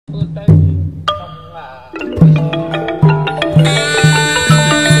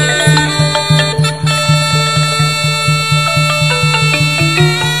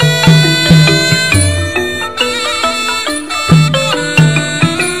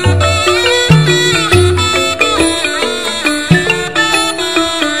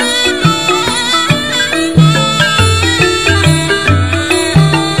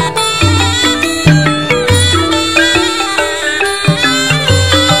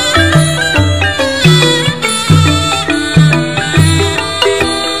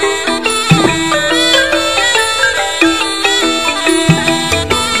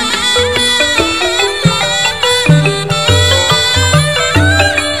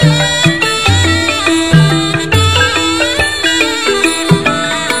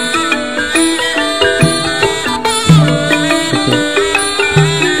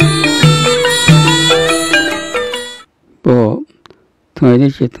ថ្ងៃ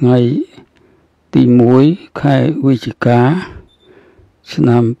នេះជាថ្ងៃទី1ខែវិច្ឆិកាឆ្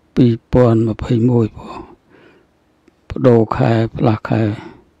នាំ2021បដូរខែផ្លាស់ខែ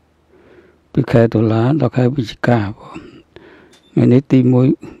ពីខែតុលាដល់ខែវិច្ឆិកាថ្ងៃនេះទី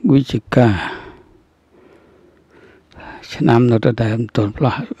1វិច្ឆិកាឆ្នាំនៅដដែលមិនទាន់ផ្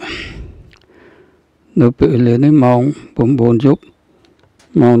លាស់នៅពេលវេលានេះម៉ោង9យប់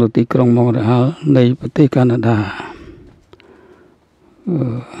ម៉ោងនៅទីក្រុងម៉ូនរ៉ាល់នៃប្រទេសកាណាដា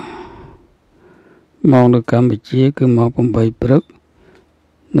ម៉ោងនៅកម្ពុជាគឺម៉ោង8ព្រឹក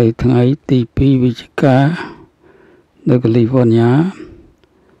នៅថ្ងៃទី2វិច្ឆិកានៅកាលីហ្វ័រញ៉ា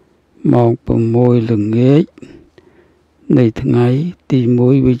ម៉ោង6ល្ងាចនៃថ្ងៃទី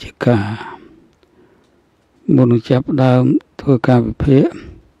1វិច្ឆិកាមុននឹងចាប់ផ្ដើមធ្វើការវិភាគ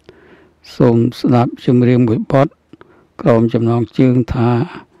សូមស្ដាប់ចម្រៀងមួយបទក្រុមចំណងជើងថា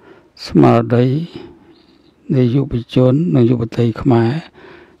ស្មារតីនៃយុវជននិងយុវតីខ្មែរ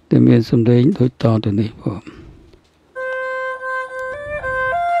ដែលមានសម្លេងដូចតទៅនេះបង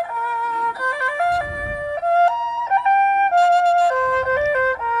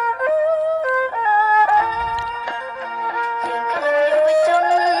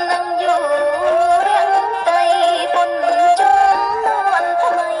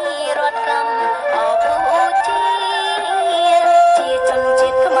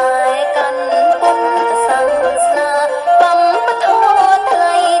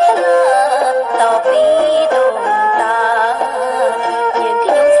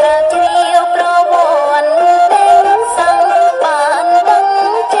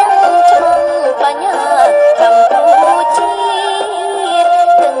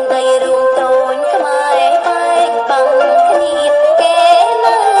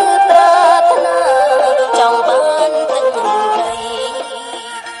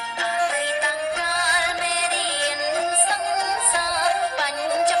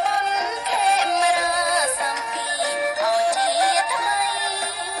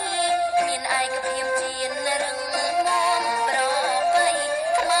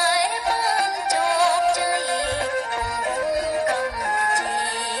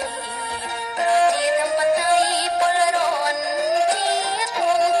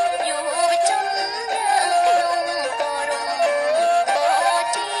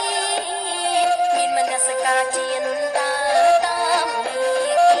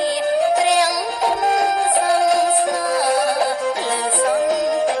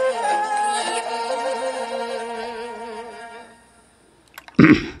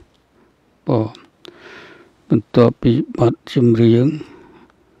បន្ទាប់ពីបទចម្រៀង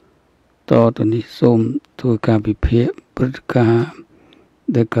តទៅនេះសូមធ្វើការវិភាគព្រឹត្តិការណ៍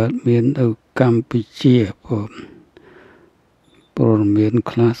ដែលកើតមាននៅកម្ពុជាព័ត៌មាន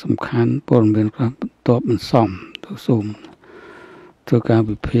ខ្លះសំខាន់ព័ត៌មានខ្លះបន្ទាប់បន្សំទៅសូមធ្វើការ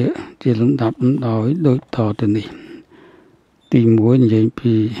វិភាគជាលំដាប់លំដោយដូចតទៅនេះទី1និយាយ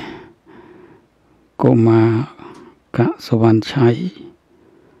ពីកុមារកសវណ្ណឆៃ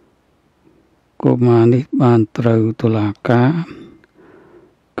កុមារនេះបានត្រូវតុលាការ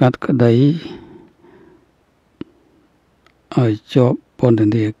កាត់ក្តីឲ្យជាប់ពន្ធ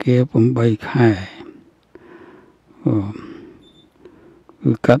នាគារ8ខែ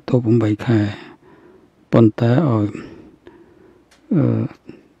គឺកាត់ទៅ8ខែប៉ុន្តែឲ្យ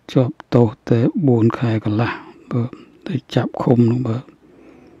ជាប់ទោសតែ4ខែកន្លះបើទៅចាប់ឃុំនោះបើ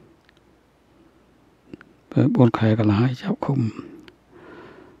4ខែកន្លះឲ្យចាប់ឃុំ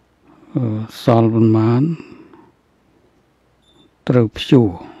សល់ប្រមាណត្រូវព្យួរ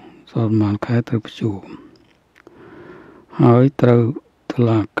សល់ប្រមាណខែត្រូវព្យួរហើយត្រូវតុ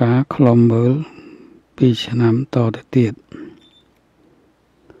លាការឃ្លាំមើល2ឆ្នាំតទៅទៀត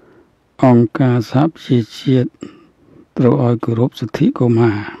អង្គការសហប្រជាជាតិត្រូវឲ្យគោរពសិទ្ធិកុ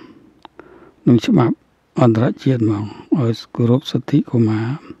មារ នឹងច្បាប់អន្តរជាតិមកឲ្យគោរពសិទ្ធិកុមារ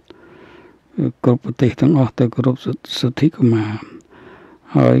គ្រប់ប្រទេសទាំងអស់ទៅគោរពសិទ្ធិកុមារ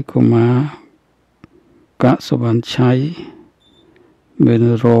ហើយកុមារកសវណ្ណឆៃមាន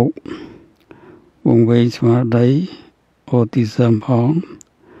រោគវង្វេងស្មារតីអូទីសឹមផង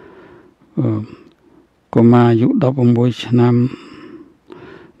កុមារអាយុ16ឆ្នាំ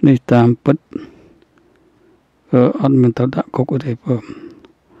នេះតាមពិតអត់មានទៅដាក់គុកទេព្រោះ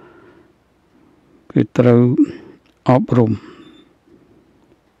គឺត្រូវអប់រំ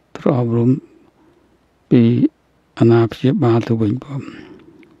ពីអាណាព្យាបាលទៅវិញផង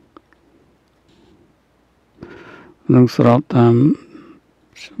នឹងស្របតាម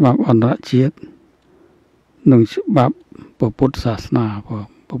ច្បាប់អន្តរជាតិនិងច្បាប់ពុទ្ធសាសនាផង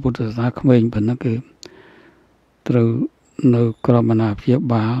ពុទ្ធសាសនាក្មេងប៉ុណ្ណឹងគឺត្រូវនៅក្រមអាណាព្យា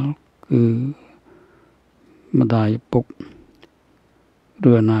បាលគឺម្ដាយពុក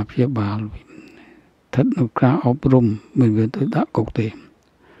ឬអាណាព្យាបាលស្ថិតនៅការអប់រំមិនមានទៅដាក់គុកទេ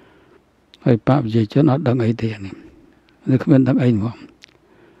ហើយបព្វជិជនអត់ដឹងអីទេនេះគ្មានដឹងអីហ្មង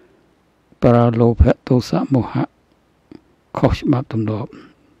ប្រាលោភៈទោសៈមោហៈខុសច្បាប់ទម្លាប់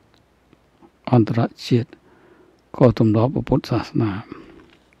អន្តរជាតិក៏ទម្លាប់ពុទ្ធសាសនា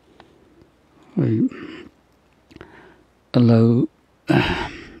ហើយឥឡូវ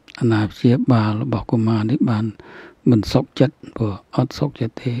អាណាព្យាបាលរបស់កុមារនេះបានមិនសុខចិត្តព្រោះអត់សុខចិ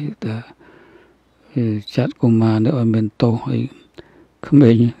ត្តទេតែចាត់កុមារនេះឲ្យមានទោសហើយក្មេ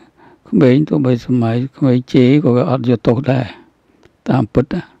ងទោះបីសម័យក្មេងជេរក៏អត់យកទោសដែរតាមពិត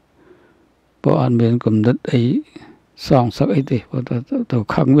ព្រោះអត់មានគំនិតអីសងសឹកអីទេព្រោះទៅ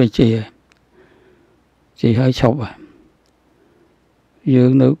ខឹងវាជេរហើយឈប់ហើយយើ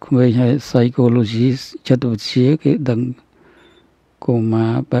ងនៅក្មេងហើយ psychology ចិត្តវិទ្យាគេដឹងកុមា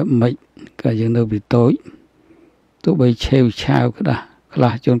របែបម៉េចក៏យើងនៅពីតូចទោះបីឆេវឆាវខ្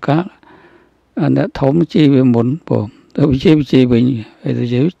លះជួនកាលអ្នកធំជេរវាមុនបងទៅជេរវិញហើយទៅ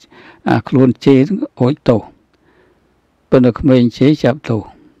ជេរខ្លួនជេរអុយទោសប៉ុន្តែក្មេងជេរចាប់ទោស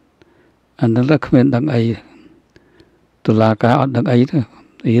អានោះតែគ្មានដឹងអីតុលាការអត់ដឹងអីទេ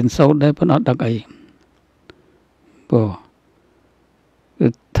រៀនសូត្រដែរប៉ុន្តែអត់ដឹងអីព្រោះគឺ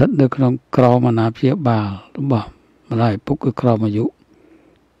ស្ថិតនៅក្នុងក្រមអាណាព្យាបាលរបស់ម្ដាយពុកគឺក្រមអាយុ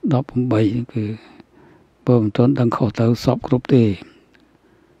18គឺបើមិនទាន់ដឹងខុសត្រូវសពគ្រប់ទេ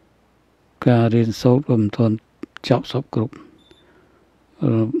ការរៀនសូត្របើមិនទាន់ចប់សពគ្រប់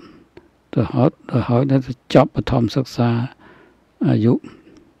ទៅហើយទៅចប់បឋមសិក្សាអាយុ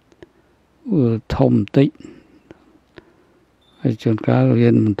ធំបន្តិចហើយជួនកាលរៀ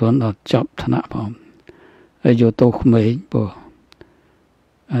នមិនទាន់ដល់ចប់ថ្នាក់ផងហើយយកទោសក្មេងព្រោះ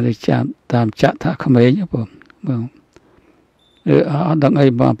អានេះតាមចាក់ថាក្មេងបងអត់ដឹងអី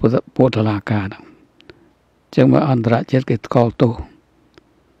មកពុទ្ធលាការហ្នឹងចឹងមកអន្តរជាតិគេស្គាល់ទោស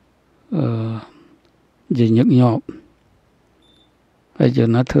ជាញឹកញាប់ហើយយើង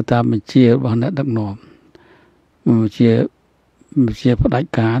ណាធ្វើតាមបញ្ជារបស់អ្នកដឹកនាំជាផ្ដាច់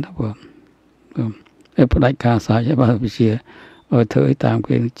ការណាបងហើយផ្ដាច់ការសាច់ហើយបើវិជាឲ្យធ្វើឲ្យតាម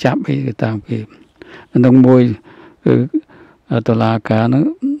គេចាប់អីទៅតាមគេនឹងមួយគឺតុលាការហ្នឹង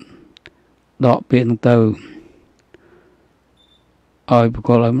ដកពាក្យហ្នឹងទៅឲ្យបក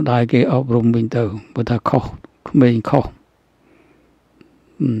លឲ្យម្ដាយគេអប់រំវិញទៅបើថាខុសក្មេងខុស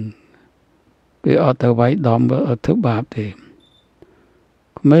គេអត់ទៅវាយដំអត់ធ្វើបាបទេ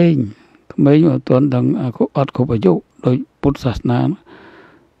ក្មេងអត់ទាន់ដឹងអត់គ្រប់អាយុដោយពុទ្ធសាសនា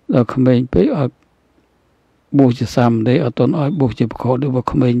ដល់ក្មេងពេកឲ្យបួសជាសាមណេរអត់ទាន់ឲ្យបួសជាភិក្ខុដូចបើ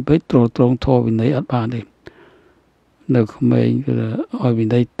ក្មេងពេកទ្រង់ធម៌វិន័យអត់បានទេនៅក្មេងគឺឲ្យវិ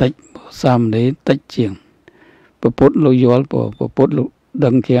ន័យតិចសាមណេរតិចជាងពុទ្ធលោកយល់ពុទ្ធលោកដឹ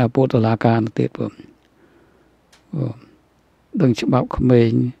ងជាពុទ្ធលាការទៀតបងដឹងច្បាប់ក្មេ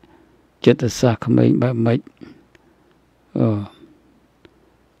ងចិត្តសាស្ត្រក្មេងបែបម៉េច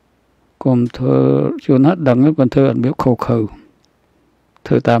កុំធ្វើជួនណាដឹងប៉ុន្តែធ្វើអត់មានខុសខើ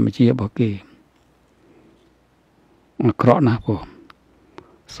ធ្វើតាមវិជារបស់គេអាក្រក់ណាស់បង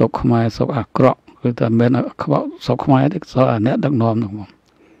សុខខ្មែរសុខអាក្រក់គឺតែមិនខ្វក់សុខខ្មែរទេសុខអាអ្នកដឹកនាំហ្នឹងបង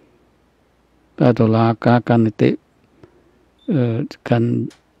តែតុលាការកាន់នីតិកាន់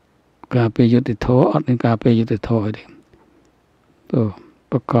ការពារយុត្តិធម៌អត់មានការពារយុត្តិធម៌ទេទៅ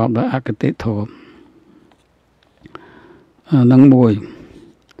ប្រកបដោយអកតេធម៌នឹងមួយ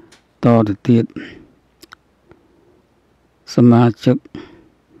តទៅទៀតសមាជិក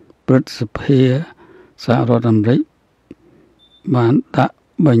ព្រឹទ្ធសភាសហរដ្ឋអាមេរិកបានដាក់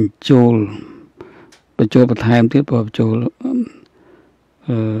បញ្ចូលបន្ថែមទៀតបញ្ចូល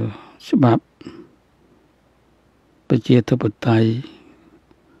ច្បាប់ប្រជាធិបតេយ្យ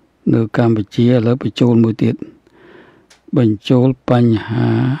នៅកម្ពុជាឥឡូវបញ្ចូលមួយទៀតបញ្ចូលបញ្ហា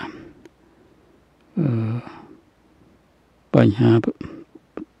បញ្ហា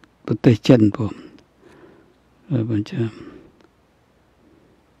ប្រទេសចិនបងបញ្ជា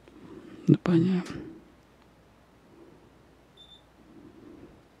ប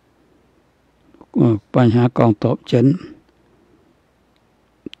ញ្ហាកងទ័ពចិន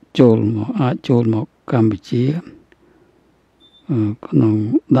ចូលមកអាចចូលមកកម្ពុជាក្នុង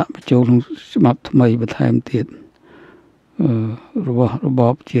ដាក់បញ្ចូលក្នុងច្បាប់ថ្មីបន្ថែមទៀតរបស់រប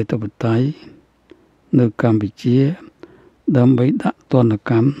បជាធិបតេយ្យនៅកម្ពុជាដើម្បីដាក់ទណ្ឌ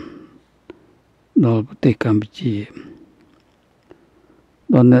កម្មដល់ប្រទេសកម្ពុជា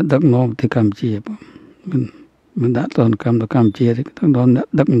ដល់អ្នកដឹកនាំប្រទេសកម្ពុជាមិនដាក់ទណ្ឌកម្មដល់កម្ពុជាទេដល់អ្នក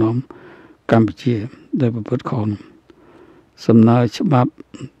ដឹកនាំកម្ពុជាដែលប្រព្រឹត្តខុសសំណើច្បាប់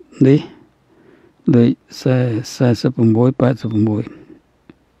នេះលេខ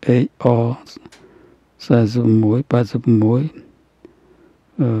4686 AR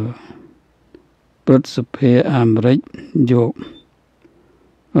 4686ព្រឹទ្ធសភាអាមេរិកយក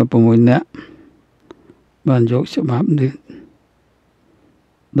6នាក់បានយកច្បាប់នេះ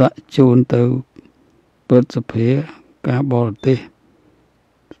ដាក់ជូនទៅព្រឹទ្ធសភាការបរទេស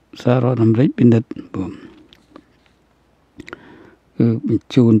សហរដ្ឋអាមេរិកពិនិត្យបងគឺបញ្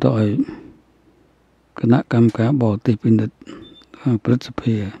ជូនទៅឲ្យគណៈកម្មការបរទេសពិនិត្យព្រឹទ្ធស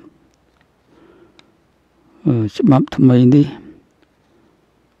ភាច្បាប់ថ្មីនេះ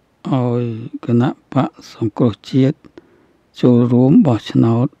ឲ្យគណៈបកសង្គ្រោះជាតិចូលរួមបោះឆ្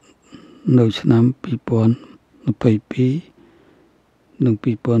នោតនៅឆ្នាំ2022និង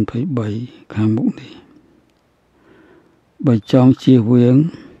2023ខាងមុខនេះបើចង់ជៀសវាង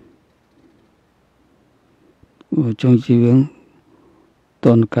ទ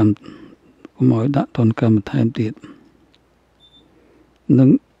ណ្ឌកម្មកុំឲ្យដាក់ទណ្ឌកម្មបន្ថែមទៀតនឹង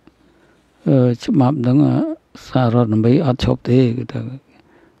ច្បាប់ហ្នឹងសហរដ្ឋអាមេរិកអត់ឈប់ទេគឺថា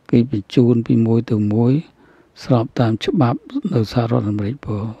គេបញ្ជូនពីមួយទៅមួយស្របតាមច្បាប់នៅសហរដ្ឋអាមេរិក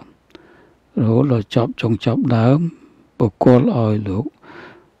ព្រោះរហូតដល់ចប់ចុងចប់ដើមបកគលឲ្យ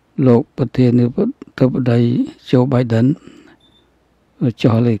លោកប្រធានាធិបតី Joe Biden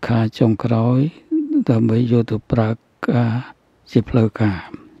ចុះលេខាចុងក្រោយដើម្បីយកទៅប្រើការជាផ្លូវការ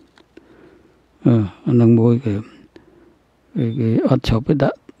អានឹងមួយគេអត់ឈប់ទៅដា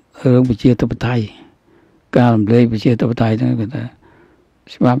ក់រឿងប្រជាធិបតេយ្យការរំលែកប្រជាធិបតេយ្យហ្នឹងគេថា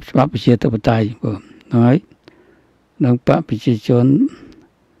ច្បាប់ប្រជាធិបតេយ្យបងហើយនឹងបកប្រជាជន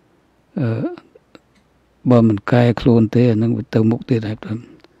បើមិនកែខ្លួនទេអានឹងទៅមុខទៀតហើយទណ្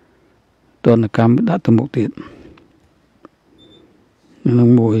ឌកម្មដាក់ទៅមុខទៀតនឹង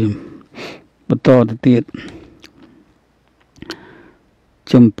មួយបន្តទៅទៀត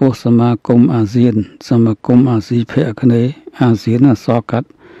ចំពោះសមាគមអាស៊ានសមាគមអាស៊ីភាគអាគ្នេយ៍អាស៊ានអក្សរកាត់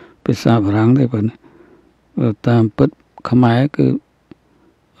ភាសាបារាំងទេបងតាមពិតខ្មែរគឺ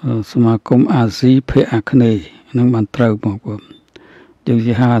សមាគមអាស៊ីភាគអាគ្នេយ៍នឹងបានត្រូវមកបងយើង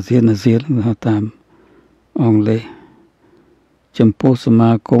ជាអាស៊ានតាមអង់គ្លេសចំពោះស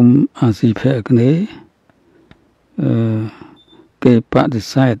មាគមអាស៊ីភាគអាគ្នេយ៍គេបដិ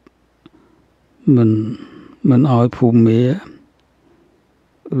សេធមិនឲ្យភូមិ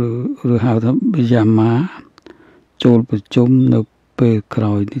ឬហៅថាបយ៉ាម៉ាចូលប្រជុំនៅពេលក្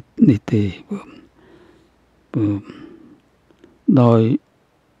រោយនេះទេដោយ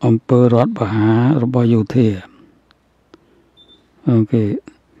អង្គើរដ្ឋបហារបស់យោធាគេ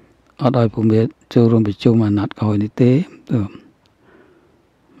អត់ឲ្យភូមិចូលរួមប្រជុំអាណត្តិក្រោយនេះទេ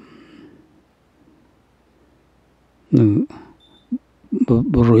នឹង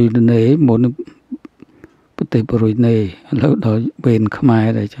បរុយនេមុនប្រទេសបរុយនេឥឡូវដល់វេនខ្មែរ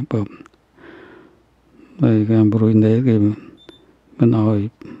ដែរចាំបងហើយការបរុយនេគេមិនឲ្យ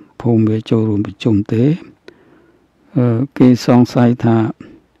ភូមិចូលរួមប្រជុំទេគេសង្ស័យថា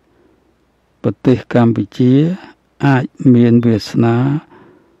ប្រទេសកម្ពុជាអាចមានវាសនា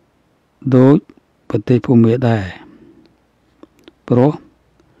ដូចប្រទេសភូមាដែរព្រោះ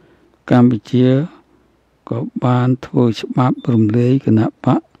កម្ពុជាក៏បានធ្វើច្បាប់រំលាយគណៈប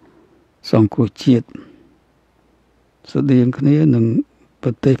កសង្គ្រោះជាតិស្តៀងគ្នានឹងប្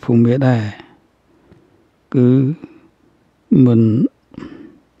រទេសភូមាដែរគឺ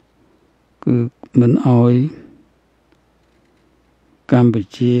មិនអោយកម្ពុ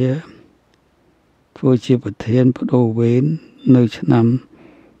ជាធ្វើជាប្រធានបដូវវេននៅឆ្នាំ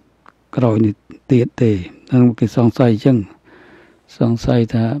ក្រោយនេះទៀតទេហ្នឹងគេសង្ស័យអញ្ចឹងសង្ស័យ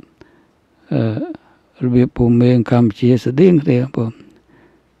ថារបៀបភូមិកម្ពុជាស្តៀងគ្នាបង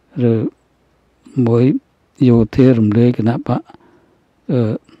ឬមួយយោធារំលែកគណៈបក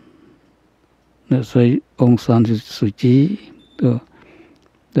អ្នកស្រីអង្សានស៊ូជី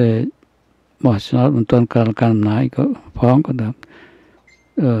តែបោះឆ្នោតមិនទាន់ការអំណាចក៏ផងក៏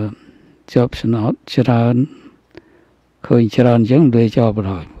ជាប់ឆ្នោតច្រើនឃើញច្រើនអញ្ចឹងលើចោលបណ្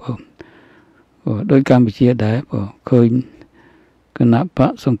ដោយដោយកម្ពុជាដែរឃើញគណៈប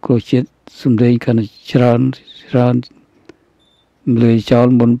កសង្គ្រោះជាតិសម្លេងកាន់ច្រើនលើចោល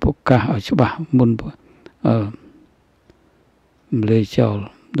មុនប្រកាសឲ្យច្បាស់មុនលើចោល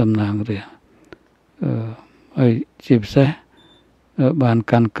តំណាងរាស្ត្រហើយជាពិសេសបាន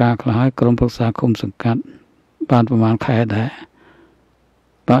កាន់ការខ្លះឲ្យក្រុមប្រឹក្សាគុំសង្កាត់បានប្រហែលខែដែរ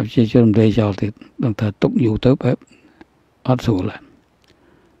បកប្រជាជនលើចោលទៀតដឹងថាទុកយូរទៅបែបអត់ស្រួល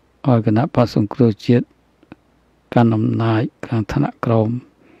ហើយគណៈបកសង្គ្រោះជាតិកាន់អំណាចខាងឋានៈក្រម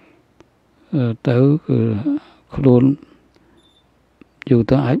ទៅគឺខ្លួនយូរ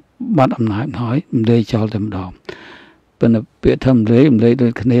ទៅអាចបាត់អំណាចហើយលើចោលតែម្ដងប៉ុន្តែពាក្យថាលើដូ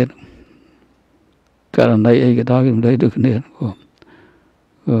ចគ្នាករណីអីក៏ដោយលើដូចគ្នា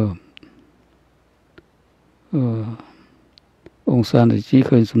អង្គសានជី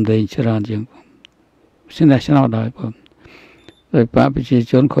ឃើញសម្ដែងច្រើនជាងស្នេហ៍ឆ្នោតដែរដោយបកប្រជា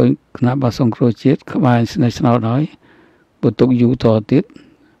ជនឃើញគណៈបកសង្គ្រោះជាតិក្បែរស្នេហ៍ឆ្នោតហើយបើទុកយូរតទៀត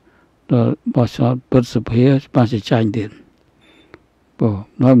ដល់បោះឆ្នោតពិតសភាបានជាចាញ់ទៀត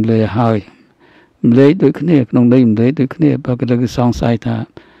nói mình lấy hơi mình lấy đôi cái nàyក្នុងđây mình lấy đôi cái này bao cái là song sai tha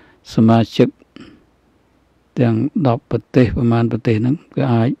sma chứcទាំង10ប្រទេសប្រមាណប្រទេសហ្នឹងគឺ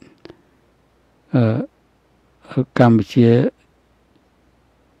អាចកម្ពុជា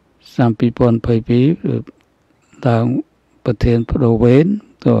ឆ្នាំ2022ឡើងប្រធានបដូវវេន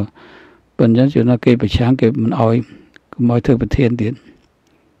ទៅប៉ុន្តែជួនណាគេប្រឆាំងគេមិនអោយកុំឲ្យធ្វើប្រធានទៀត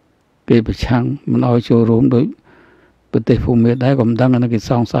គេប្រឆាំងមិនអោយចូលរួមដោយប្រទេសភូមិដែរក៏មិនដឹងអានេះគេ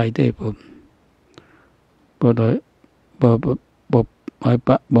សង្ស័យទេព្រោះដោយបើ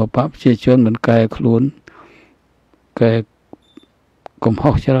ប្រជាជនមិនកែខ្លួនកែកំហុ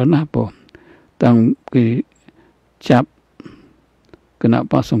សច្រើនណាស់តាំងពីចាប់គណៈ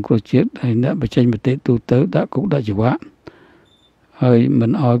បកសង្គ្រោះជាតិហើយអ្នកបញ្ចេញមតិទូទៅដាក់គុកដាក់ជីវៈហើយមិ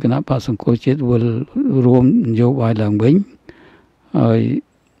នអោយគណៈបកសង្គ្រោះជាតិវិលរួមនយោបាយឡើងវិញហើយ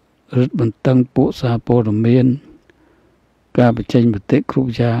រឹតបន្តឹងពួកសារព័ត៌មានការបញ្ចេញមតិគ្រប់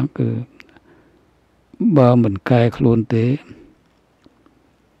យ៉ាងគឺបើមិនកែខ្លួនទេ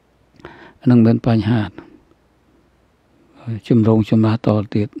នឹងមានបញ្ហាជំរងចំណាស់ត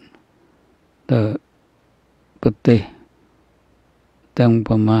ទៀតតើប្រទេសទាំង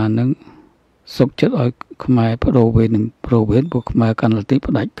ប្រមាណហ្នឹងសុខចិត្តឲ្យខ្មែរបដូរវេនពួកខ្មែរកាន់លទ្ធិ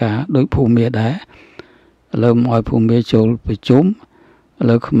ផ្ដាច់ការដោយភូមិដែរឥឡូវមកឲ្យភូមិចូលប្រជុំឥ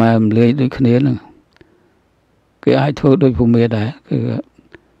ឡូវខ្មែររំលាយដូចគ្នាហ្នឹងគេអាចធ្វើដូចភូមិដែរគឺ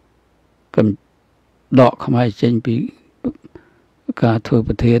កំដកខ្មែរចេញពីការធ្វើ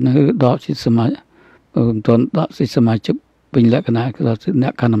ប្រធានគឺដកសិទ្ធិសមាជិកមិនទាន់ដកសិទ្ធិសមាជិកវិញលក្ខណៈគឺអ្ន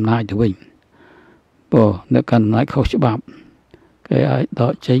កកាន់អំណាចទៅវិញអ្នកកាន់អំណាចខុសច្បាប់គេអាចដ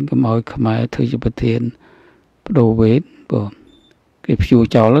កចេញកុំឲ្យខ្មែរធ្វើជាប្រធានបដូរវេនគេព្យួរ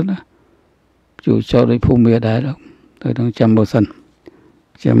ចោលណាព្យួរចោលដោយភូមិដែរទៅនឹងចាំមើលសិន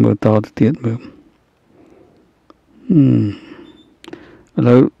ចាំមើលតទៅទៀតមើលឥ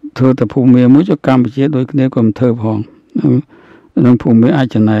ឡូវធ្វើតែភូមិមួយចុះកម្ពុជាដូចគ្នាក៏មិនធ្វើផងនឹងភូមិអាច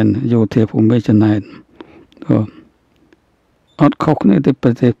ចំណែនយោធាភូមិចំណែនអត់ខុសគ្នាទេប្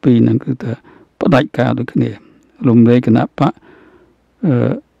រទេសពីរហ្នឹងគឺថាផ្ដាច់ការដូចគ្នាលំលេគណៈបក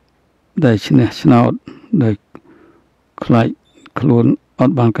ដែលឈ្នះឆ្នោតដែលខ្លាចខ្លួនអ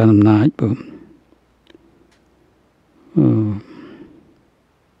ត់បានកាន់អំណាច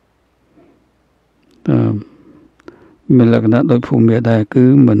មានលក្ខណៈដោយភូមិដែរគឺ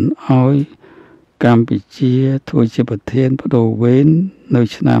មិនអោយកម្ពុជាធ្វើជាប្រធានបដូវវេននៅ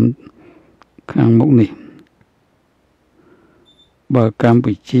ឆ្នាំខាងមុខនេះបើកម្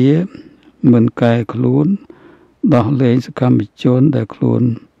ពុជាមិនកែខ្លួនដោះលែងសកម្មជនដែលខ្លួន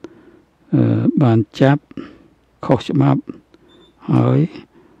បានចាប់ខុសច្បាប់ហើយ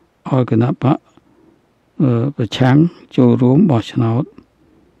ឲ្យគណៈបកប្រឆាំងចូលរួមបោះឆ្នោត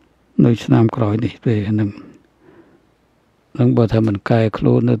នៅឆ្នាំក្រោយនេះទេនឹងបើថាមិនកែខ្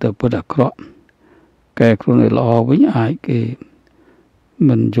លួននៅតែពុតអាក្រក់កែខ្លួនឲ្យល្អវិញអាចគេ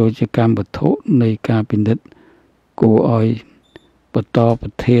មិនយកជាកម្មវត្ថុនៃការពិនិត្យគួរឲ្យបន្តប្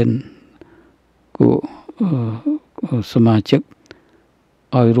រធានគួរសមាជិក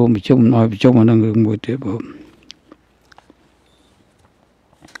ឲ្យរួមប្រជុំឲ្យប្រជុំអានឹងរឿងមួយទៀត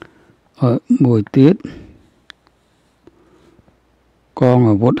មួយទៀតកង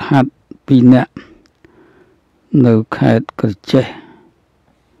អាវុធហត្ថ2នាក់នៅខេត្តក្រចេះ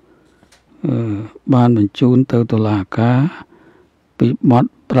បានបញ្ជូនទៅតុលាការពីបទ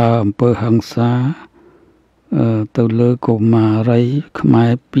ប្រើអំពើហិង្សាទៅលើកុមារីខ្មែ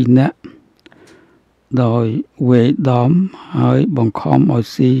រ2នាក់ ដោយវេដំហើយបង្ខំឲ្យ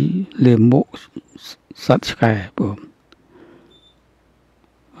ស៊ីលាមកសត្វឆ្កែបង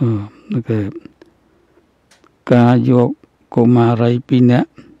នោះគេការយកកុមារី2នាក់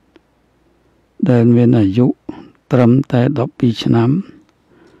ដែលមានអាយុត្រឹមតែ12ឆ្នាំ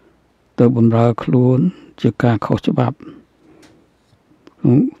ទៅបម្រើខ្លួនជាការខុសច្បាប់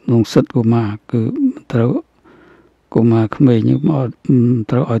ក្នុងសិទ្ធិកុមារគឺត្រូវកុមារក្មេងមក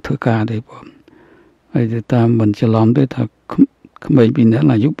ត្រូវឲ្យធ្វើការទេបងហើយទៅតាមមិនច្រឡំទេថាក្មេង2នាក់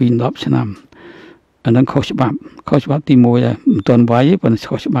អាយុពី10ឆ្នាំអានឹងខុសច្បាប់ទី1ហើយមិនទាន់វាយទេប៉ុន្តែ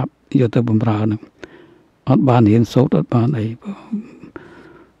ខុសច្បាប់យកទៅបម្រើនឹងអត់បានរៀនសូត្រអត់បានអី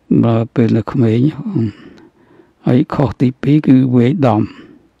បើពេលនៅក្មេងហើយខុសទី2គឺវេដំ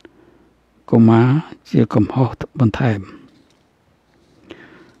កុមារជាកំហុសបន្ថែម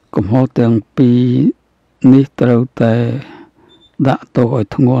កំហុសទាំងពីរនេះត្រូវតែដាក់ទោសឲ្យ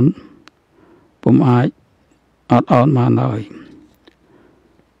ធ្ងន់ពុំអាចអត់អោនបានឡើយ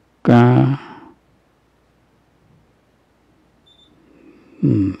ការ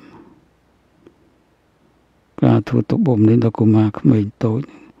ធ្វើទុកបុកម្នេញដល់កុមារក្មេងតូច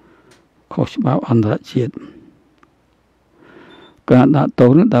ខុសច្បាប់អន្តរជាតិការដាក់ទោស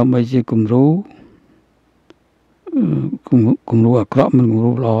នេះដើម្បីជាគំរូអាក្រក់មិនគំ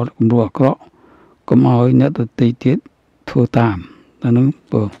រូល្អគំរូអាក្រក់កុំឲ្យអ្នកដទៃទៀតធ្វើតាមអានោះ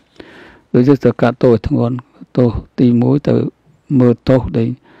បើដូចជាកាត់ទោសធ្ងន់ទោសទី1ទៅមើលទោសដែល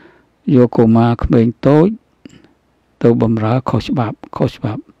យកកុមារក្មេងតូចទៅបម្រើខុសច្បាប់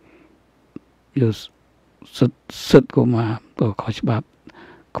យកសិទ្ធិកុមារទៅខុសច្បាប់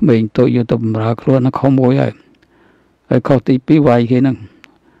ក្មេងតូចយកទៅបម្រើខ្លួនហ្នឹងខុសមួយហើយខុសទី2វាយគេហ្នឹង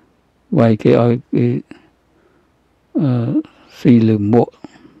វាយគេឲ្យគេស៊ីលើមក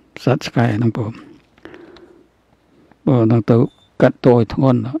សត្វឆ្កែហ្នឹងបងហ្នឹងទៅកាត់ទោសឲ្យធ្ង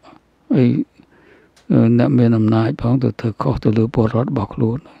ន់ហើយអ្នកមានអំណាចផងទៅធ្វើខុសទៅលើពលរដ្ឋរបស់ខ្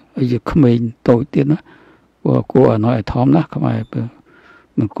លួនហើយជាក្មេងតូចទៀតណាព្រោះគួរឲ្យណយឲ្យធំណាស់ខ្មែរ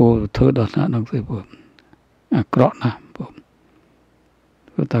មិនគួរធ្វើដល់ថ្នាក់ហ្នឹងទេបងអាក្រក់ណាស់បង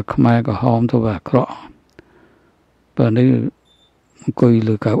ព្រោះតែខ្មែរក្រហមទៅអាក្រក់បើនេះអង្គុយ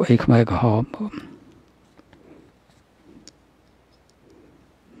លើកៅអីខ្មែរក្រហមបង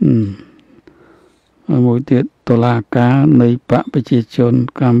មួយទៀតតុលាការនៃបកប្រជាជន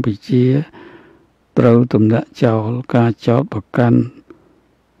កម្ពុជាត្រូវទម្លាក់ចោលការចោទប្រកាន់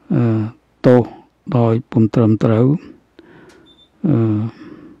ទោសដោយពុំត្រឹមត្រូវ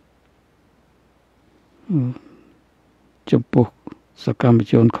ចំពោះសកម្ម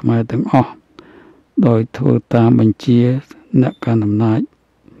ជនខ្មែរទាំងអស់ដោយធ្វើតាមបញ្ជាអ្នកកាន់អំណាច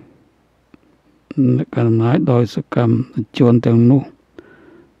ដោយសកម្មជនទាំងនោះ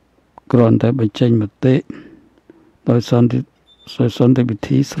គ្រាន់តែបញ្ចេញមតិដោយសន្តិវិ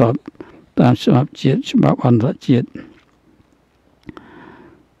ធីស្របតាមច្បាប់ជាតិច្បាប់អន្តរជាតិ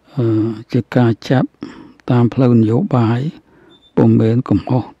ជាការចាប់តាមផ្លូវនយោបាយពុំមែនកំ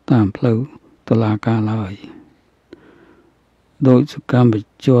ហុសតាមផ្លូវតុលាការឡើយដោយសកម្ម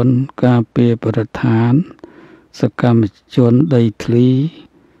ជនការពារបរិស្ថានសកម្មជនដីធ្លី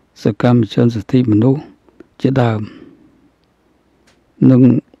សកម្មជនសិទ្ធិមនុស្សជាដើមនិង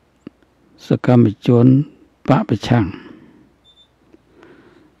សកម្មជនបកប្រឆាំង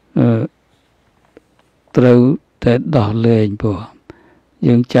ត្រូវតែដោះលែងព្រោះ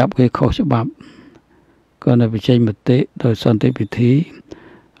យើងចាប់គេខុសច្បាប់ក៏នៅបញ្ចេញមតិដោយសន្តិវិធី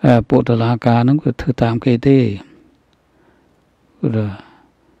ពួកតុលាការហ្នឹងគឺធ្វើតាមគេទេ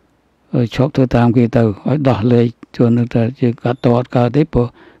គឺឈប់ធ្វើតាមគេទៅឲ្យដោះលែងជួននឹងតែជាកាត់តតកើតទេព្រោះ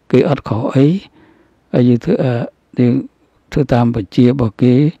គេអត់ខុសអីហើយយើងធ្វើតាមបញ្ជារបស់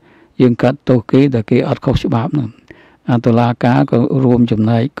គេយើងកាត់ទោសគេតែគេអត់ខុសច្បាប់ហ្នឹងអាតុលាការក៏រួមចំ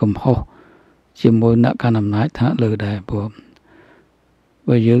ណែកកំហុសជាមួយអ្នកកាន់អំណាចថាលើដែរព្រោះ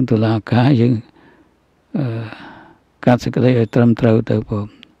បើយើងតុលាការយើងកាត់សេចក្តីឲ្យត្រឹមត្រូវទៅព្រោះ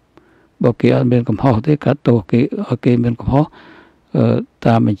បើគេអត់មានកំហុសទេកាត់ទោសគេឲ្យគេមានកំហុស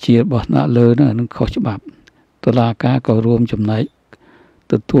តាមបញ្ជារបស់អ្នកលើហ្នឹងខុសច្បាប់តុលាការក៏រួមចំណែក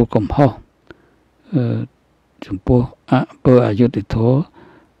ទទួលកំហុសចំពោះអពើអយុត្តិធម៌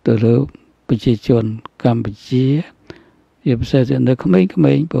ទៅលើប្រជាជនកម្ពុជាជាពិសេសនៅក្មេងៗ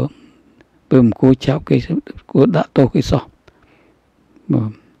ព្រោះពេលមិនគួរចាប់គេគួរដាក់ទោសគេសោះ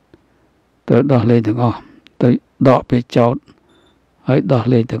ត្រូវដោះលែងទាំងអស់ទៅដកពាក្យចោទហើយដោះ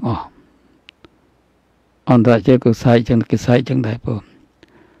លែងទាំងអស់អន្តរជាតិក៏ស្អែកចឹងគេស្អែកចឹងដែរព្រោះ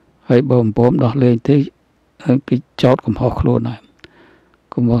ហើយបើបំពំដោះលែងទេគេចោទកំហុសខ្លួនហើយ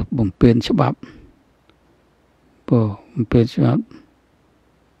កុំបំពេញច្បាប់ព្រោះបំពេញច្បាប់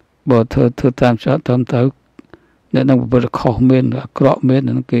បើធ្វើតាមច្បាប់តាមទៅ អ្នកនឹងប្រព្រឹត្តខុសមានអាក្រក់មាន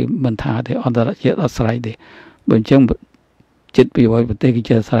នឹងគេមិនថាទេអន្តរជាតិអត់ស្រ័យទេបើអញ្ចឹងចិត្តពីវ័យប្រទេសគេ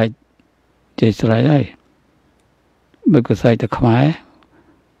ចេះស្រ័យចេះស្រ័យហើយបើក៏ស្រ័យតែខ្មែរ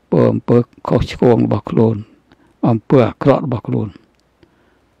បើអំពើខុសឆ្គងរបស់ខ្លួនអំពើអាក្រក់របស់ខ្លួន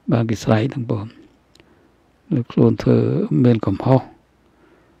បានគេស្រ័យទាំងបងលើខ្លួនធ្វើមានកំហុស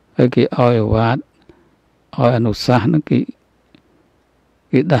ហើយគេឲ្យអាវាតឲ្យអនុសាសន៍ហ្នឹងគេ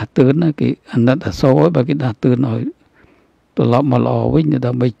ដាស់តឿនណាគេអាណិតអាសូរបើគេដាស់តឿនឲ្យត្រឡប់មកល្អវិញ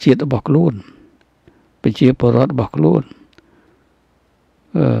ដើម្បីជាតិរបស់ខ្លួនប្រជាពលរដ្ឋរបស់ខ្លួន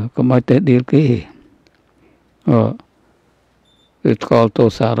កុំឲ្យតែដៀលគេគឺថ្កោលទោស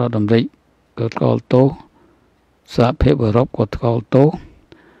សហរដ្ឋអាមេរិកក៏ថ្កោលទោសសហភាពអឺរ៉ុបក៏ថ្កោលទោស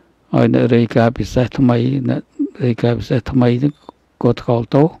ហើយនៅរាយការណ៍ពិសេសថ្មីរាយការណ៍ពិសេសថ្មីនេះក៏ថ្កោល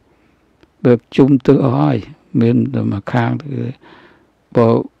ទោសបើជុំទើអស់ហើយមានតែមួយខាងបើ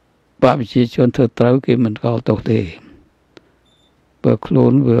បព្វជិជនធ្វើត្រូវគេមិនថ្កោលទោសទេបើខ្លួ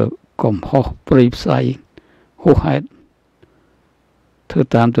នវាកំហុសព្រៃផ្សៃហួសហេតុធ្វើ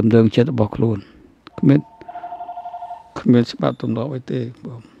តាមទំនឹងចិត្តរបស់ខ្លួនគ្មានច្បាប់ទម្លាប់អីទេប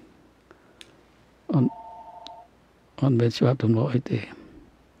ងអត់មានច្បាប់ទម្លាប់អីទេ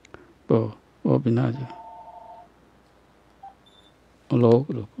បងពីណាchứ alo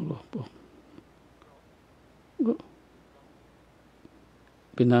បង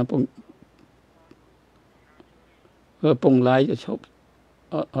ពីណាពងឡាយឈប់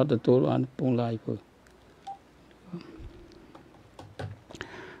អត់ទទួលបានពងឡាយព្រោះ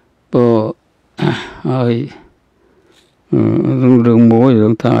ហើយរឿងមួយរឿ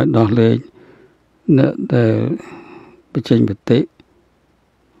ងថាឲ្យដោះលែងអ្នកដែលបញ្ចេញមតិ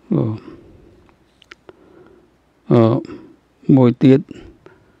មួយទៀត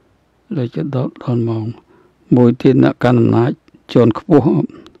ដែលจะដល់ម៉ោងមួយទៀតអ្នកកាន់អំណាចជាន់ខ្ពស់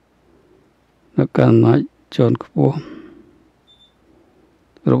អ្នកកាន់អំណាចជាន់ខ្ពស់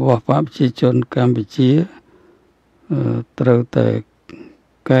របស់បព្វជិជនកម្ពុជាត្រូវតែ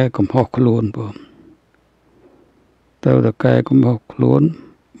កែកំហុសខ្លួនបងត្រូវតែកែកំហុសខ្លួន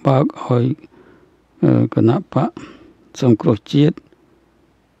បើកឲ្យគណៈបកសង្គ្រោះជាតិ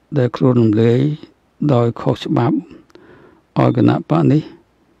ដែលខ្លួនរំលែកដោយខុសច្បាប់ឲ្យគណៈបកនេះ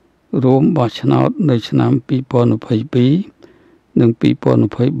រួមបោះឆ្នោតនៅឆ្នាំ2022និង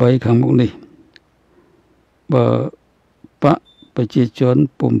2023ខាងមុខនេះបើបកប្រជាជន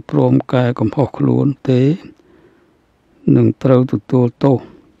ពុំព្រមកែកំហុសខ្លួនទេនឹងត្រូវទទួលទោស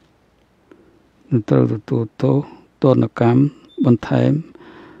ទណ្ឌកម្មបន្ថែម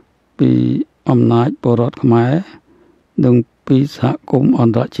ពីអំណាចបរដ្ឋខ្មែរនិងពីសហគមន៍អ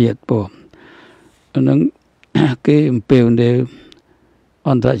ន្តរជាតិបងហ្នឹងគេអំពាវនាវ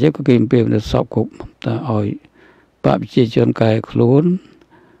អន្តរជាតិក៏គេអំពាវនាវសពគ្រប់តែឲ្យបព្វជិជនកែខ្លួន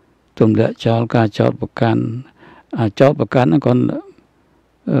ទម្លាក់ចោលការចោទប្រកាន់ចោទប្រកាន់ហ្នឹងគាត់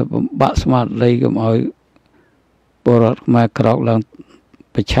បំបាក់ស្មារតីកុំឲ្យបរដ្ឋខ្មែរក្រោកឡើង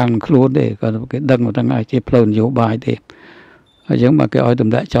ប្រឆាំងខ្លួនទេគាត់គេដឹងមកទាំងហើយជាផ្លូវនយោបាយទេហើយអញ្ចឹងមកគេឲ្យទ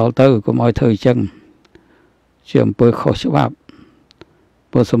ម្លាក់ចោលទៅកុំឲ្យធ្វើអញ្ចឹងជាអំពើខុសច្បាប់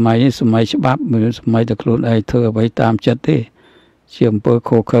ព្រោះសម័យនេះសម័យច្បាប់មិនសម័យតែខ្លួនឯងធ្វើអ្វីតាមចិត្តទេជាអំពើ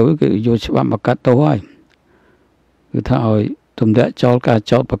ខុសខើគេយកច្បាប់មកកាត់ទោសហើយគឺថាឲ្យទម្លាក់ចោលការ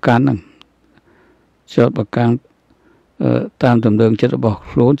ចោទប្រកាន់ហ្នឹងចោទប្រកាន់តាមទំនឹងចិត្តរបស់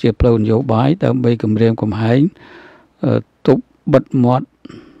ខ្លួនជាផ្លូវនយោបាយដើម្បីគម្រាមកំហែងទប់បិទមាត់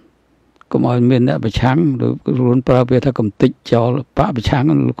កុំឲ្យមានអ្នកប្រឆាំងឬខ្លួនប្រើពាក្យថាកំតិចចោលបកប្រឆាំង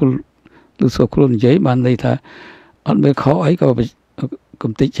ឬសូខ្លួននិយាយបានន័យថាអត់មានខុសអីក៏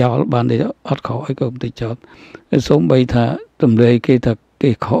កំតិចចោលបានន័យអត់ខុសអីក៏កំតិចចោលហើយសូម្បីថាតម្រាយគេថាគេ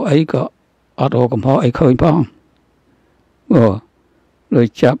ខុសអីក៏អត់រកកំហុសអីឃើញផងដោយ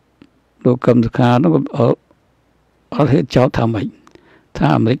ចាប់លោកកឹមសុខានោះអត់ហ៊ានចោទថាម៉េចថា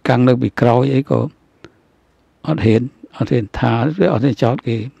អាមេរិកកាំងនៅពីក្រោយអីក៏អត់ហ៊ានថាឬអត់ហ៊ានចោទ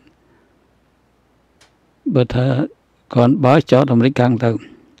គេបើថាគាត់បើចោទអាមេរិកកាំងទៅ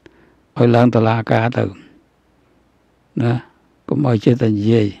ឲ្យឡើងតុលាការទៅណាកុំឲ្យចេះតែនិ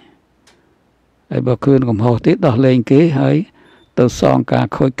យាយហើយបើคืนកំហុសទៀតដោះលែងគេហើយទៅសងការ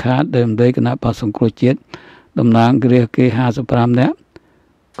ខូចខាតដែលមន្ត្រីគណៈបក្សសង្គ្រោះជាតិតំណាងរាស្ត្រគេ55នាក់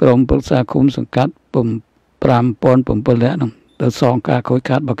ក្រុមប្រឹក្សាគុំសង្កាត់5007នាក់ហ្នឹងទៅសងការខូច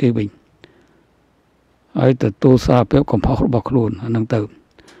ខាតរបស់គេវិញហើយទទួលសារភាពកំហុសរបស់ខ្លួនអាហ្នឹងទៅ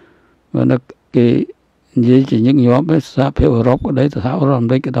បើនឹកគេនិយាយជាញឹកញាប់សហភាពអឺរ៉ុបក៏ដោយសហរដ្ឋអាមេ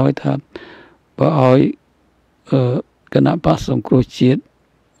រិកក៏ដោយថាបើឲ្យគណៈបក្សសង្គ្រោះជាតិ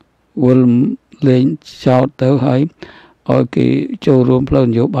វិលលេងចោតទៅហើយឲ្យគេចូលរួមផ្លូវ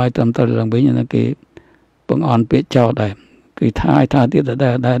នយោបាយតាមតរឡើងវិញហ្នឹងគេបង្អន់ពាក្យចោតដែរគឺថាទៀតដែ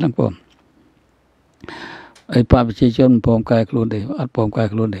រហ្នឹងបង ai pa chi chon pom kai klon de at pom kai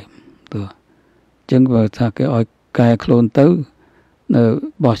klon de to chừng vào ta cái oi kai klon tới nè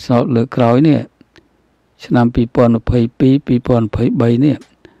bỏ sọt lửa cõi nè năm 2022 2023เนี่ย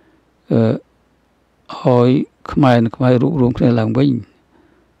ហើយខ្មែររួមគ្នាឡើងវិញ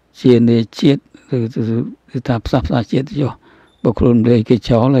ជានេជាតិឬថាផ្សះផ្សាជាតិយោបើខ្លួនលេគេ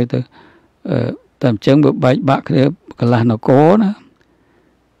ចោលហើយទៅតែអញ្ចឹងបើបែកបាក់គ្នាកន្លះនគរណា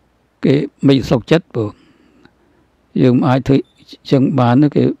គេមិនសុខចិត្តព្រោះយើងអាចធ្វើចឹងបាន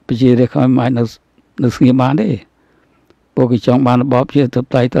គេប្រជារាស្ត្រខ្មែរមិនអាចនៅស្ងៀមបានទេព្រោះគេចង់បានរបបជាទៅ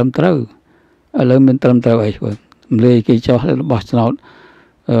ផ្ទៃត្រឹមត្រូវឥឡូវមិនត្រឹមត្រូវអីព្រោះលេគេចោលរបស់ឆ្នោត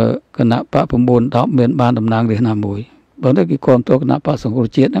គណៈបក9 10មានបានតំណាងរាស្ត្រណាមួយបើទៅគេគ្រប់គ្រងគណៈបកសង្គ្រោះ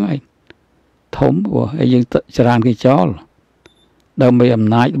ជាតិហ្នឹងឯងធំព្រោះហើយយើងចរានគេចោលដើម្បីអំ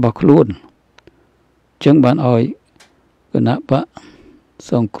ណាចរបស់ខ្លួនអញ្ចឹងបានឲ្យគណៈបក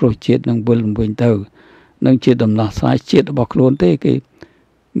សង្គ្រោះជាតិនឹងវិលវិញទៅនឹងជាដំណោះស្រាយជាតិរបស់ខ្លួនទេគេ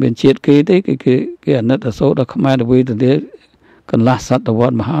មានជាតិគេទេគេអាណិតអាសូរដល់ខ្មែរទៅវិញទៅកន្លះសតវ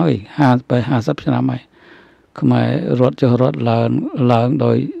ត្សមកហើយ50ឆ្នាំហើយខ្មែររត់ចុះរត់ឡើង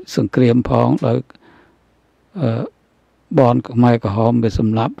ដោយសង្គ្រាមផងដោយបនខ្មែរក្រហមវាស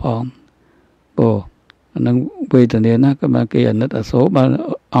ម្លាប់ផងព្រោះអានឹងវេទនាណាក៏មកគេអាណិតអាសូរបាន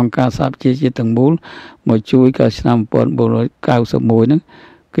អង្គការសហប្រជាជាតិទាំងមូលមកជួយកាលឆ្នាំ1991ហ្នឹង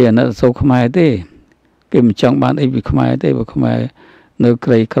គេអាណិតអាសូរខ្មែរទេគេមិនចង់បានអីពីខ្មែរទេបើខ្មែរនៅក្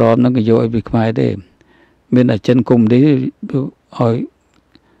រីក្រមហ្នឹងក៏យកអីពីខ្មែរទេមានតែចិនកុំនេះឲ្យ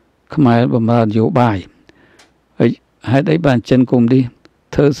ខ្មែរបម្រើនយោបាយហើយហេតុអីបានចិនកុំនេះ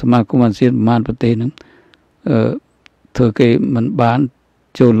ធ្វើសមាគមអាស៊ានប្រមាណប្រទេសហ្នឹងធ្វើគេមិនបាន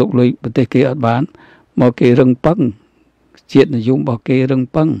ចូលលុកលុយប្រទេសគេអត់បានមកគេរឹងប៉ឹងជាតិនិយមរបស់គេរឹង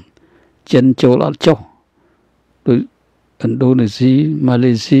ប៉ឹងចិនចូលអត់ចុះដូចឥណ្ឌូនេស៊ីម៉ា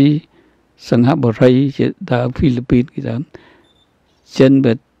ឡេស៊ីសិង្ហបុរីជាដើមហ្វីលីពីនគេដើមចិន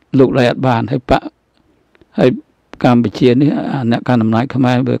វាលុកលុយអត់បានហើយកម្ពុជានេះអ្នកកាន់អំណាចខ្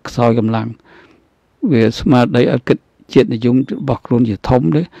មែរវាខ្សោយកម្លាំងវាស្មារតីអត់គិតជាតិនិយមរបស់ខ្លួនជាធំ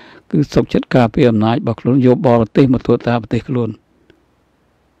ទេគឺសុខចិត្តការពារអំណាចរបស់ខ្លួនយកបរទេសមកធ្វើតាមប្រទេសខ្លួន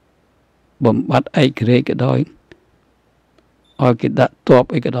បំបត្តិឯករាជ្យក៏ដោយឲ្យគេដាក់ទ័ព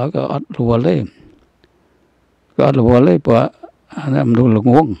អីក៏ដោយក៏អត់រវល់ទេព្រោះអាមនុស្សល្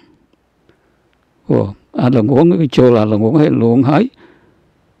ងងព្រោះអាល្ងងគឺចូលអាល្ងងឲ្យលងហើយ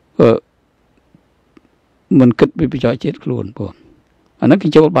មិនគិតពីប្រយោជន៍ជាតិខ្លួនព្រោះអាហ្នឹងគេ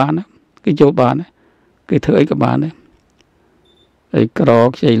ចូលបានគេធ្វើអីក៏បានដែរហើយក្រ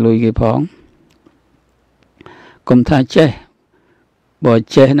ខ្ចីលុយគេផងកុំថាចេះបើ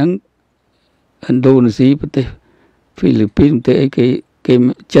ចេះហ្នឹងឥណ្ឌូនេស៊ីប្រទេសហ្វីលីពីនប្រទេសអីគេ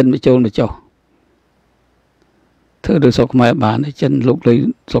ចិនមកចូលមកចុះធ្វើដោយស្រុកខ្មែរបានចិនលុកលុយ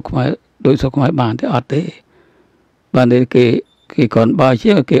ស្រុកខ្មែរដោយស្រុកខ្មែរបានទេអត់ទេបានទេគេគ្រាន់បើ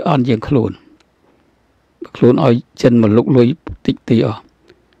ជាគេអន់ជាងខ្លួនឲ្យចិនមកលុកលុយតិចទីអស់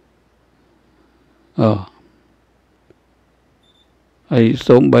ហើយ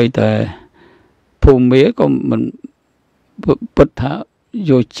សូម្បីតែភូមិក៏មិនពិតថា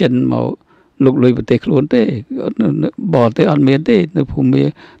យកចិនមកលុកលុយប្រទេសខ្លួនទេបរទេសអត់មានទេនៅភូមិ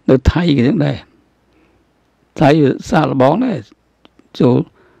នៅថៃក៏យ៉ាងដែរថៃសាកល្បងដែរចូ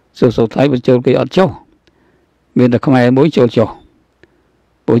លថៃបញ្ចូលគេអត់ចុះមានតែខ្មែរមួយចូលចុះ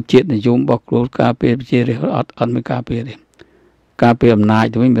ពលជាតិនិយមរបស់ខ្លួនការពារប្រជារាស្ត្រអត់មានការពារទេការពារអំណាច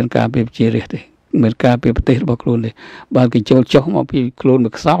ទៅវិញមានការពារប្រជារាស្ត្រទេមានការពារប្រទេសរបស់ខ្លួនទេបើគេចូលចុះមកពីខ្លួនម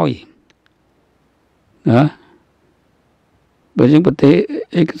កខ្សោយណាបើយើងប្រទេស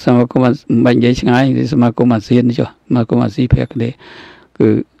សមាគមមិននិយាយឆ្ងាយសមាគមអាស៊ានចុះសមាគមអាស៊ីភក្តីគឺ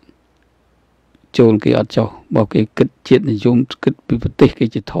ចូលគេអត់ចុះបើគេគិតជាតិនិយមគិតពីប្រទេសគេ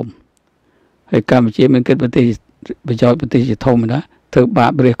ជាធំហើយកម្ពុជាមានគិតប្រទេសប្រយោជន៍ប្រទេសជាធំណាធ្វើបា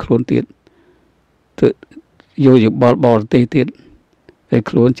បរាជខ្លួនទៀតធ្វើយកយោបល់បរទេសទៀតហើយ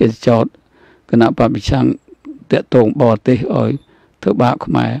ខ្លួនជាចោតគណៈបព្វឆាំងតាក់ទងបរទេសឲ្យធ្វើបាប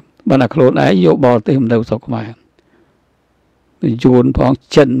ខ្មែរបើតែខ្លួនឯងយកបរទេសមិនទៅស្រុកខ្មែរយួនផង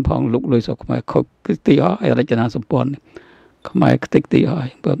ចិនផងលុកលុយស្រុកខ្មែរខុសគឺទីអស់ឯរចនាសម្ព័ន្ធខ្មែរខ្ទេចទីអ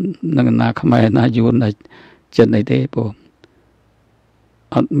ស់បើនឹងណាខ្មែរណាយួនណាចិនអីទេព្រោះ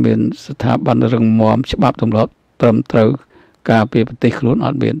អត់មានស្ថាប័នរឹងមាំច្បាប់ទម្លាប់ត្រឹមត្រូវការពារប្រទេសខ្លួនអ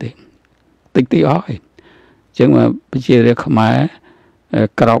ត់មានទេតិចទីអស់អញ្ចឹងមកប្រជារាស្ត្រខ្មែរ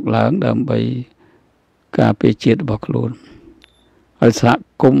ក្រោកឡើងដើម្បីការពារជាតិរបស់ខ្លួនហើយសហ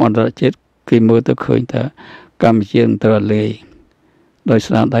គមន៍អន្តរជាតិគេមើលទៅឃើញថាកម្ពុជានឹងត្រូវលេយដោយ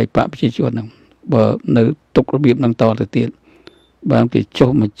ស្នាដៃបកប្រជាជនហ្នឹងបើនៅទុករបៀបហ្នឹងតទៅទៀតបានគេចុះ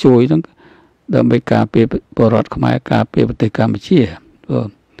មកជួយហ្នឹងដើម្បីការពារបរតខ្មែរការពារប្រទេសកម្ពុជា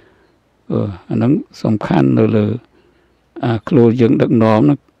อันนั้นสำคัญเลยครูยังดักน้อม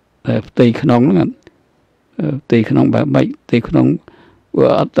นะตีขนมนั่นตีขนมแบบไม่ตีขนมว่า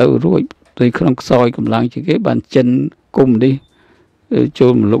เต่ารุ่ยตีขนมซอยกำลังจะเก็บบันเจนกุมดิโจ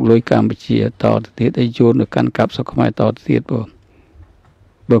มลุกลอยการไปเชียต่อที่ได้โจนการกับสกมัยต่อที่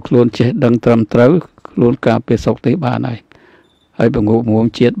บ่ครูนเจ็ดดังตรำเต้าครูนการไปสกตีบ้านไหนให้บ่งูหมู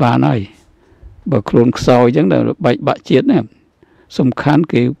เจ็ดบ้านไหนบ่ครูนซอยจังได้ใบบะเจ็ดเนี่ยสำคัญ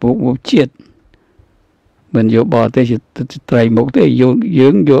คือพวกหมูเจ็ดมันโยบอเตจิตไตรมกเตยยื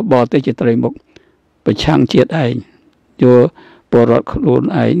งโยบอเตจิตไตรมกไปช่างเจ็ดไอโยปรดครูน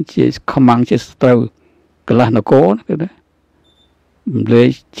ไอจะขมังจะสตรกลาหนโกนก็ได้เลย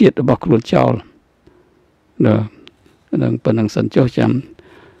เจ็ดบอกครูนเจ้าเนาะนั่งเป็นนั่งสันเจ้าจ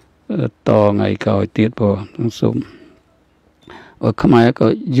ำต่อไงก็เตียดพอทั้งสมขมายก็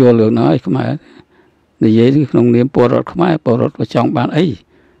โยเหลืองน้อยขมายในเยี่ยงเนียมปรดขมายปรดว่าจองบ้านไอ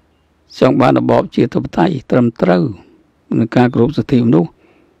ช่องบ้านระบอบเชียร์ทับไทยตรำเต้าในการกรุบสถิมนู้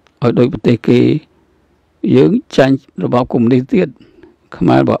โดยปฏิกิยืงจันระบอบกลุ่มดีเตียนขม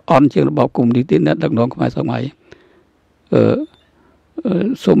ายบอกอ่อนเชียงระบอบกลุ่มดีเตียนนั่นดักน้องขมายสมัย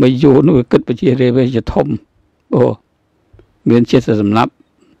สมัยโยนู้กิดไปเชียร์เรเวจะทมโอ้เมียนเชียร์สำนับ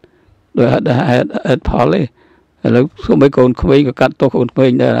โดยได้พอเลยแล้วสมัยก่อนขมายก็กัดตัวคนขมาย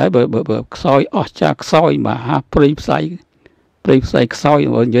ได้ไหมแบบซอยออกจากซอยมาหาปริบใส่ปริบใส่ซอย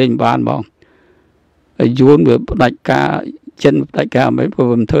ว่าเยินบ้านบ้องยูนแบบดักกาเช่นดักกาไม่พอ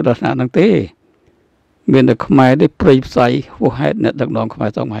ผมเธอลักษณะตั้งเต้เมียนขมายได้ปริบใส่หัวเห็ดเนี่ยดักน้องขมาย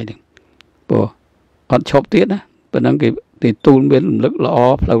สมัยหนึ่งโอ้อดชอบเตี้ยนะเป็นนั่งกี่ตีตูนเป็นลึกล้อ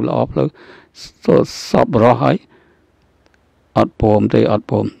เพลาสอบรอให้อดผมเตอด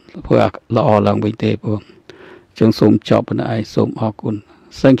ผมเพื่อล้อหลังไปเตะผมจงสมจอบเป็นไอสมออกคุณ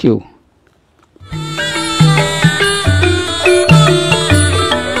thank you